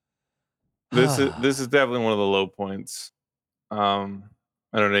 This is definitely one of the low points. In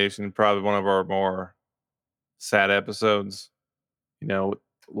our nation, probably one of our more sad episodes. It's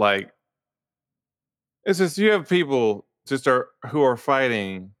just you have people who are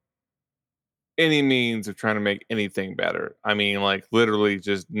fighting any means of trying to make anything better. I mean, literally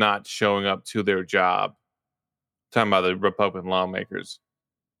just not showing up to their job. Talking about the Republican lawmakers.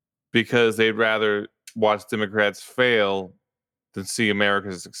 Because they'd rather watch Democrats fail than see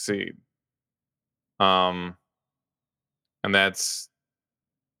America succeed. And that's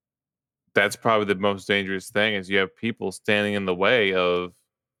probably the most dangerous thing is you have people standing in the way of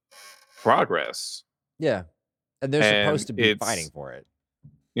progress. Yeah. And they're supposed to be fighting for it.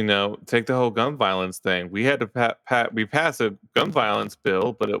 Take the whole gun violence thing. We had to we passed a gun violence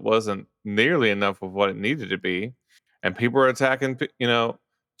bill, but it wasn't nearly enough of what it needed to be. And people are attacking,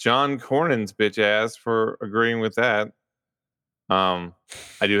 John Cornyn's bitch ass for agreeing with that. I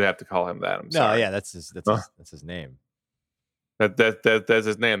do have to call him that. I'm sorry. Yeah, that's his name. That's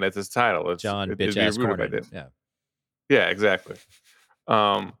his name. That's his title. John bitch ass Cornyn. Yeah. Yeah, exactly.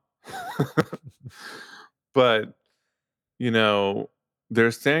 But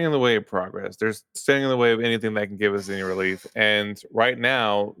they're standing in the way of progress. They're standing in the way of anything that can give us any relief. And right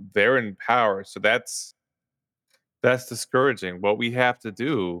now, they're in power. So that's discouraging. What we have to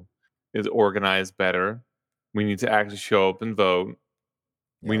do is organize better. We need to actually show up and vote.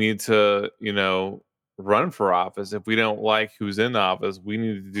 Yeah. We need to, run for office. If we don't like who's in office, we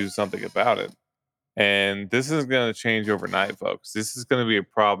need to do something about it. And this isn't going to change overnight, folks. This is going to be a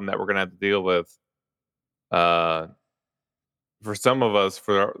problem that we're going to have to deal with for some of us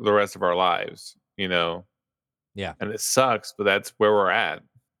for the rest of our lives, Yeah. And it sucks, but that's where we're at.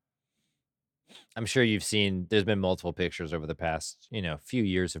 I'm sure you've seen, there's been multiple pictures over the past, few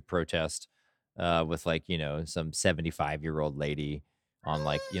years of protest with some 75-year-old lady on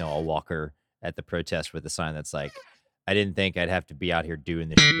a walker at the protest with a sign that's I didn't think I'd have to be out here doing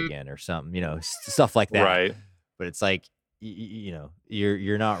this shit again or something, stuff like that. Right. But it's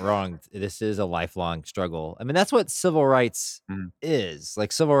you're not wrong. This is a lifelong struggle. I mean, that's what civil rights is.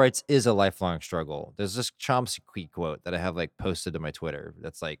 Civil rights is a lifelong struggle. There's this Chomsky quote that I have posted to my Twitter.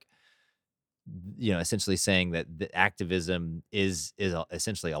 That's essentially saying that the activism is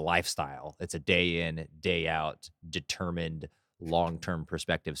essentially a lifestyle. It's a day in, day out, determined, long-term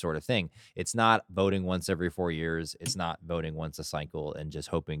perspective sort of thing. It's not voting once every 4 years. It's not voting once a cycle and just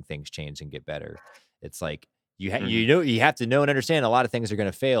hoping things change and get better. It's You have to know and understand a lot of things are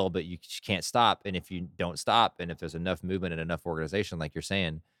going to fail, but you just can't stop. And if you don't stop, and if there's enough movement and enough organization, like you're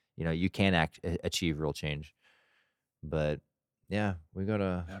saying, you can achieve real change. But yeah, we got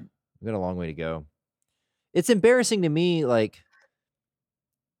a long way to go. It's embarrassing to me, like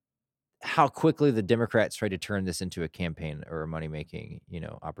how quickly the Democrats tried to turn this into a campaign or a money-making,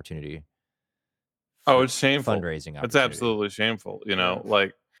 opportunity. Oh, it's shameful. Fundraising opportunity. It's absolutely shameful.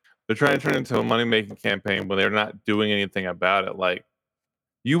 Like they're trying to turn it into a money-making campaign when they're not doing anything about it. Like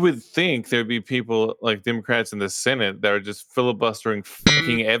you would think there'd be people like Democrats in the Senate that are just filibustering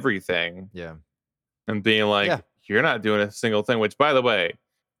fucking everything. Yeah. And being like, you're not doing a single thing, which by the way,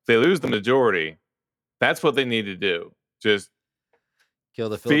 if they lose the majority, that's what they need to do. Just kill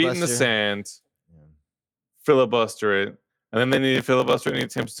the feet filibuster. in the sand, filibuster it, and then they need to filibuster any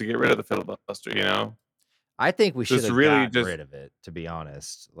attempts to get rid of the filibuster, I think we should have really gotten rid of it, to be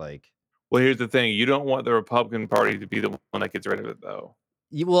honest. Like, well, here's the thing: you don't want the Republican Party to be the one that gets rid of it, though.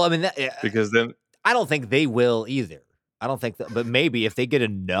 Well, I mean, because then I don't think they will either. I don't think that, but maybe if they get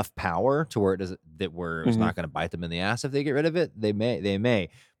enough power to where it's not going to bite them in the ass if they get rid of it, they may.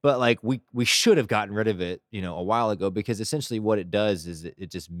 But like we should have gotten rid of it, a while ago, because essentially what it does is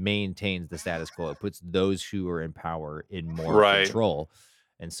it just maintains the status quo. It puts those who are in power in more control.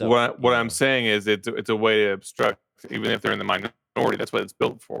 And so what I'm saying is it's a way to obstruct, even if they're in the minority. That's what it's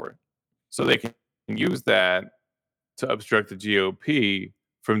built for. So they can use that to obstruct the GOP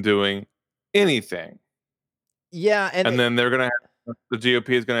from doing anything. Yeah, and then they're gonna the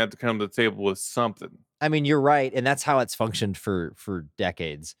GOP is gonna have to come to the table with something. I mean, you're right, and that's how it's functioned for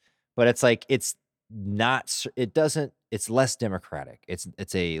decades. But it's like it's not. It doesn't. It's less democratic.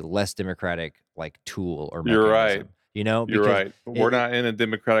 It's a less democratic like tool or mechanism. You're right. You're right. We're not in a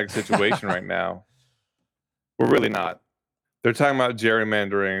democratic situation right now. We're really not. They're talking about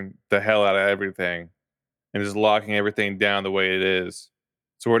gerrymandering the hell out of everything and just locking everything down the way it is.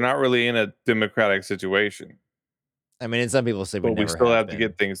 So we're not really in a democratic situation. I mean, and some people say we still have to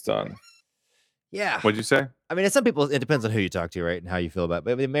get things done. Yeah. What'd you say? I mean, some people, it depends on who you talk to, right? And how you feel about it.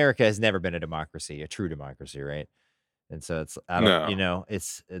 But America has never been a democracy, a true democracy, right? And so it's, I don't,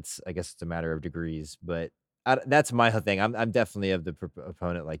 it's, I guess it's a matter of degrees, but that's my whole thing. I'm definitely of the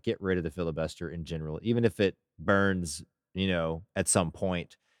opponent, like get rid of the filibuster in general, even if it burns, at some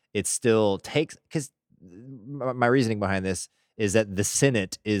point, it still takes, because my reasoning behind this is that the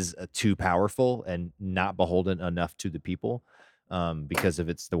Senate is too powerful and not beholden enough to the people, because of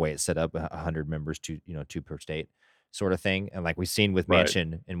the way it's set up, 100 members, two per state sort of thing. And like we've seen with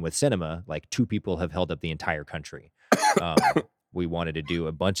Manchin and with Sinema, like 2 people have held up the entire country. We wanted to do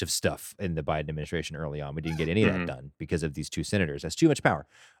a bunch of stuff in the Biden administration early on. We didn't get any of that done because of these 2 senators. That's too much power.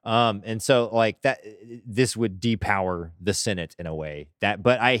 And so like that, this would depower the Senate in a way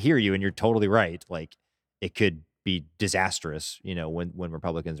but I hear you and you're totally right. Like it could be disastrous, when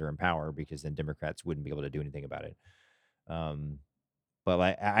Republicans are in power, because then Democrats wouldn't be able to do anything about it. But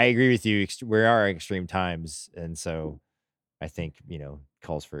like, I agree with you. We are in extreme times. And so I think,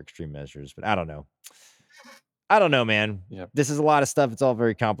 calls for extreme measures, but I don't know, man. Yep. This is a lot of stuff. It's all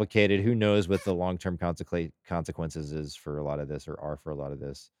very complicated. Who knows what the long-term consequences is for a lot of this, or are for a lot of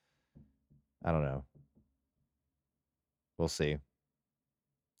this. I don't know. We'll see.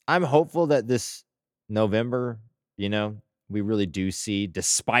 I'm hopeful that this November, we really do see,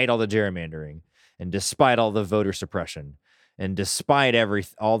 despite all the gerrymandering and despite all the voter suppression and despite everything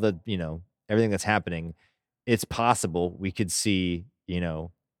that's happening, it's possible we could see,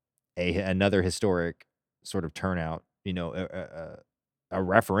 another historic sort of turnout, a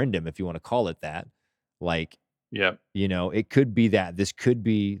referendum, if you want to call it that. Like, it could be that this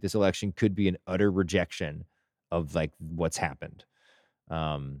election could be an utter rejection of like what's happened.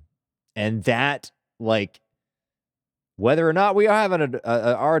 And that, like, whether or not we are having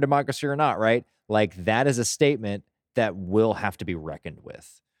our democracy or not, right? Like that is a statement that will have to be reckoned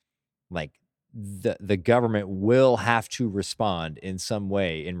with. Like the government will have to respond in some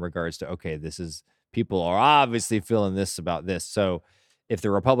way in regards to, okay, people are obviously feeling this about this. So if the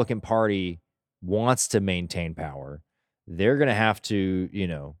Republican Party wants to maintain power, they're going to have to,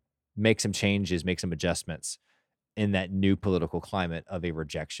 make some changes, make some adjustments in that new political climate of a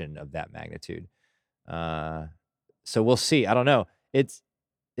rejection of that magnitude. So we'll see. I don't know. It's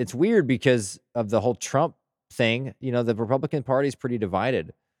weird because of the whole Trump thing. The Republican Party is pretty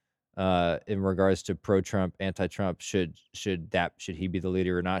divided in regards to pro-Trump, anti-Trump. Should he be the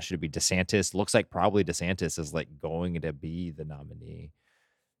leader or not? Should it be DeSantis? Looks like probably DeSantis is like going to be the nominee.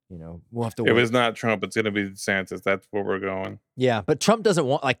 We'll have to wait. If it's not Trump, it's going to be DeSantis. That's where we're going. Yeah, but Trump doesn't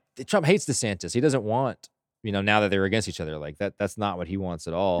want, Trump hates DeSantis. He doesn't want now that they're against each other. Like that's not what he wants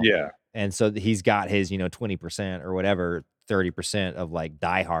at all. Yeah. And so he's got his 20% or whatever, 30% of like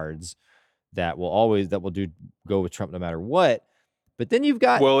diehards that will go with Trump no matter what. But then you've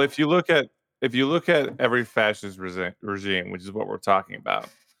got Well, if you look at every fascist regime, which is what we're talking about,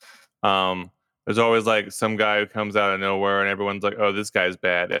 there's always like some guy who comes out of nowhere and everyone's like, oh, this guy's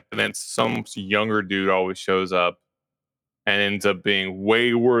bad. And then some younger dude always shows up and ends up being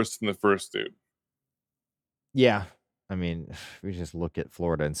way worse than the first dude. Yeah. I mean, we just look at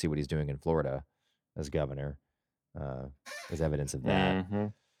Florida and see what he's doing in Florida as governor. As evidence of that. Mm-hmm.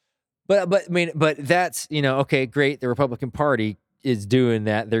 But that's, okay, great. The Republican Party is doing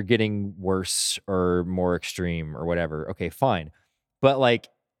that. They're getting worse or more extreme or whatever. Okay, fine. But like,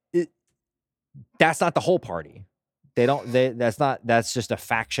 that's not the whole party. That's just a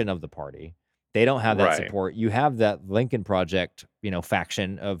faction of the party. They don't have that Right. support. You have that Lincoln Project,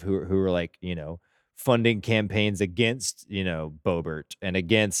 faction of who are like, funding campaigns against, Boebert and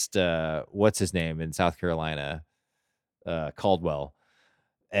against, what's his name in South Carolina, Caldwell.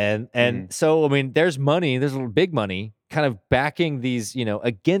 And so, I mean, there's big money kind of backing these,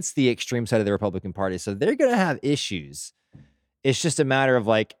 against the extreme side of the Republican Party. So they're going to have issues. It's just a matter of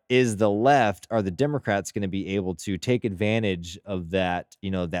like, are the Democrats going to be able to take advantage of that,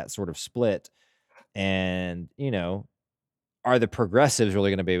 that sort of split? And, are the progressives really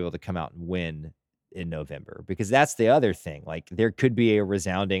going to be able to come out and win in November? Because that's the other thing. Like there could be a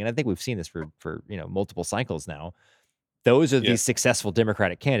resounding, and I think we've seen this for multiple cycles now. Those are the successful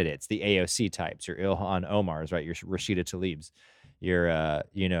Democratic candidates, the AOC types, your Ilhan Omars, right? Your Rashida Tlaibs, your,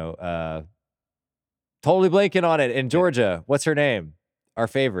 totally blanking on it in Georgia. What's her name? Our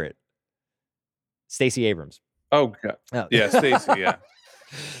favorite, Stacey Abrams. Oh God. Oh. Yeah, Stacey. Yeah.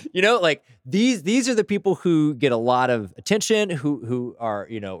 Like these are the people who get a lot of attention, who are,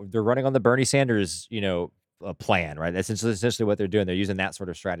 they're running on the Bernie Sanders, plan, right? That's essentially what they're doing. They're using that sort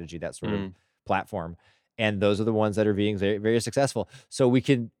of strategy, that sort of platform. And those are the ones that are being very, very successful. So we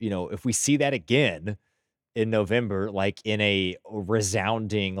can, if we see that again in November, like in a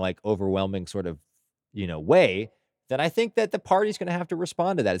resounding, like overwhelming sort of, way, then I think that the party's going to have to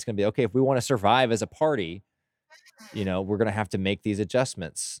respond to that. It's going to be, okay, if we want to survive as a party, we're going to have to make these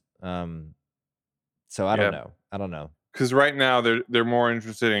adjustments. So I don't know. Because right now they're more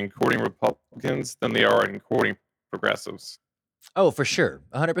interested in courting Republicans than they are in courting progressives. Oh, for sure.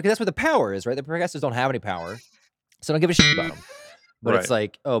 100%. Because that's where the power is, right? The progressives don't have any power. So don't give a shit about them. But it's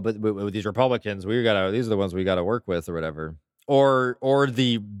like, oh, but with these Republicans, these are the ones we got to work with or whatever. Or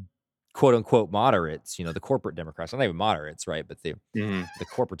the quote unquote moderates, the corporate Democrats, not even moderates, right? But the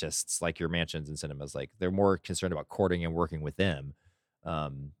corporatists, like your Mansions and Cinemas, like they're more concerned about courting and working with them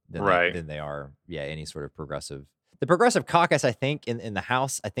than they are, any sort of progressive. The Progressive Caucus, I think, in the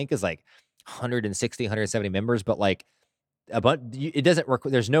House, I think is like 160, 170 members, but like, but it doesn't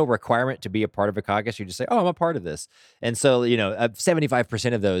there's no requirement to be a part of a caucus. You just say, oh, I'm a part of this. And so,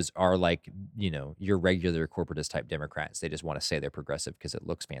 75% of those are like, your regular corporatist type Democrats. They just want to say they're progressive because it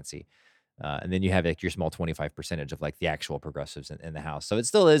looks fancy. And then you have like your small 25% of like the actual progressives in the House. So it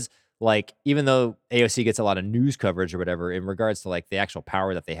still is like, even though AOC gets a lot of news coverage or whatever, in regards to like the actual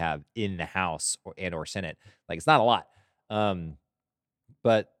power that they have in the House or Senate, like it's not a lot.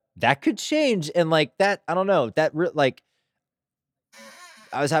 But that could change. And like that, I don't know, like,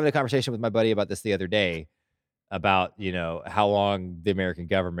 I was having a conversation with my buddy about this the other day about, how long the American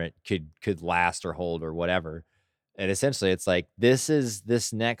government could last or hold or whatever. And essentially it's like, this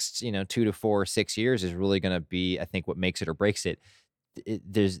next, 2 to 4, 6 years is really going to be, I think, what makes it or breaks it.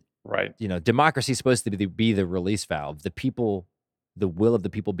 There's right. Democracy is supposed to be the release valve. The will of the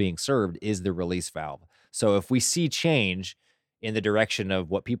people being served is the release valve. So if we see change in the direction of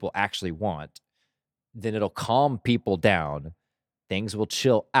what people actually want, then it'll calm people down. Things will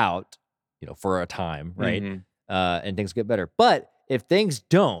chill out, for a time, right? And things get better. But if things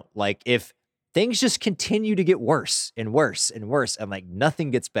don't, like if things just continue to get worse and worse and worse, and like nothing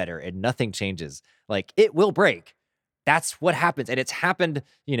gets better and nothing changes, like it will break. That's what happens. And it's happened,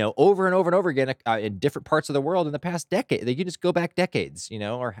 over and over and over again in different parts of the world in the past decade. You can just go back decades,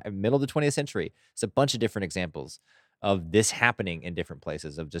 or middle of the 20th century. It's a bunch of different examples of this happening in different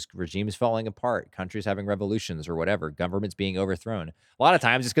places, of just regimes falling apart, countries having revolutions or whatever, governments being overthrown. A lot of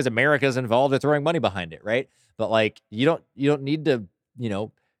times it's because America's involved or throwing money behind it, right? But like you don't need to,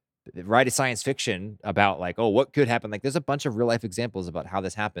 write a science fiction about like, oh, what could happen? Like there's a bunch of real life examples about how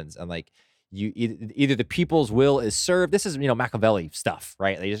this happens. And like you either the people's will is served. This is, Machiavelli stuff,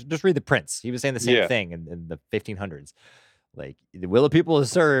 right? Like just read The Prince. He was saying the same thing in the 1500s. Like the will of people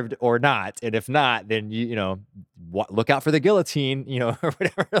is served or not, and if not, then look out for the guillotine, or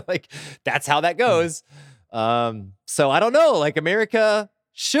whatever. Like that's how that goes. So I don't know. Like America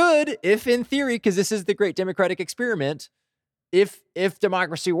should, if in theory, because this is the great democratic experiment, if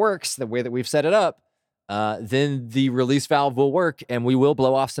democracy works the way that we've set it up, then the release valve will work and we will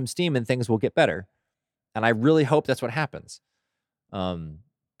blow off some steam and things will get better. And I really hope that's what happens.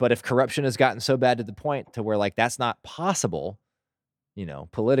 But if corruption has gotten so bad to the point to where like that's not possible, you know,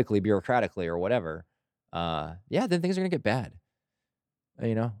 politically, bureaucratically, or whatever, yeah, then things are gonna get bad.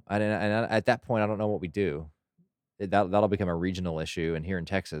 You know, and at that point, I don't know what we do. That'll become a regional issue. And here in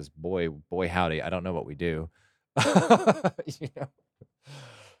Texas, boy howdy, I don't know what we do. You know,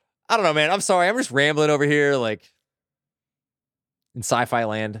 I don't know, man. I'm sorry. I'm just rambling over here, like in sci-fi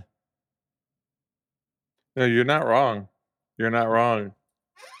land. No, you're not wrong. You're not wrong.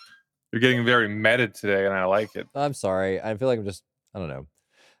 You're getting very meta today, and I like it. I'm sorry. I feel like I'm just, I don't know.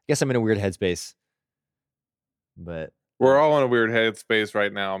 I guess I'm in a weird headspace. But we're all in a weird headspace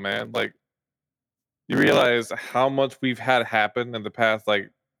right now, man. Like, you realize how much we've had happen in the past, like,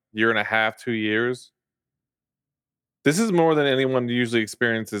 year and a half, 2 years? This is more than anyone usually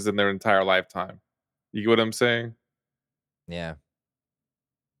experiences in their entire lifetime. You get what I'm saying? Yeah.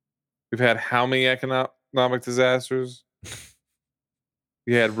 We've had how many economic disasters?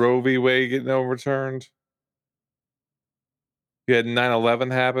 You had Roe v. Wade getting overturned. You had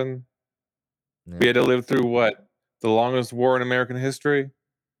 9/11 happen. Yeah. We had to live through what? The longest war in American history?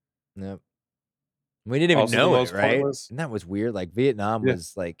 Yep. We didn't even know it, right? Pointless. And that was weird. Like Vietnam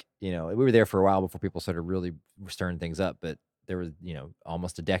was like, you know, we were there for a while before people started really stirring things up, but there was, you know,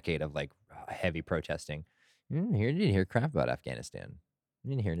 almost a decade of like heavy protesting. You didn't hear crap about Afghanistan.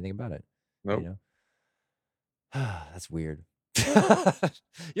 You didn't hear anything about it. Nope. You know? That's weird.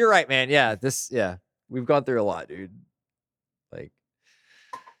 You're right, man. Yeah, we've gone through a lot, dude. Like,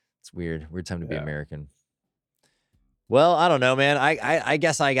 it's weird. Weird time to be American. Well, I don't know, man. I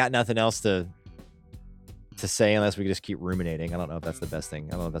guess I got nothing else to say unless we just keep ruminating. I don't know if that's the best thing.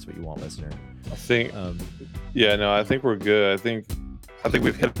 I don't know if that's what you want, listener. I think. I think we're good. I think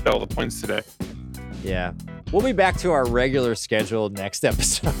we've hit all the points today. Yeah. We'll be back to our regular scheduled next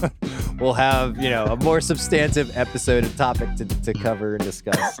episode. We'll have, you know, a more substantive episode and topic to cover and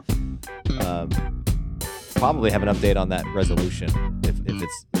discuss. Probably have an update on that resolution.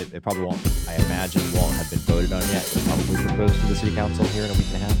 If it probably won't, I imagine won't have been voted on yet. It'll probably proposed to the city council here in a week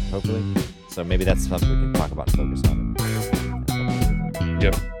and a half, hopefully. So maybe that's something we can talk about and focus on.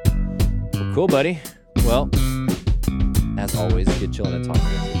 Yep. Well, cool, buddy. Well, as always, good chilling and talking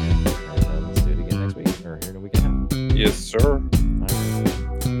with you, man. And let's do it again next week or here in a week and a half. Yes, sir. All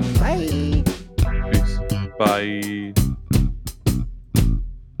right. Bye. Peace. Bye.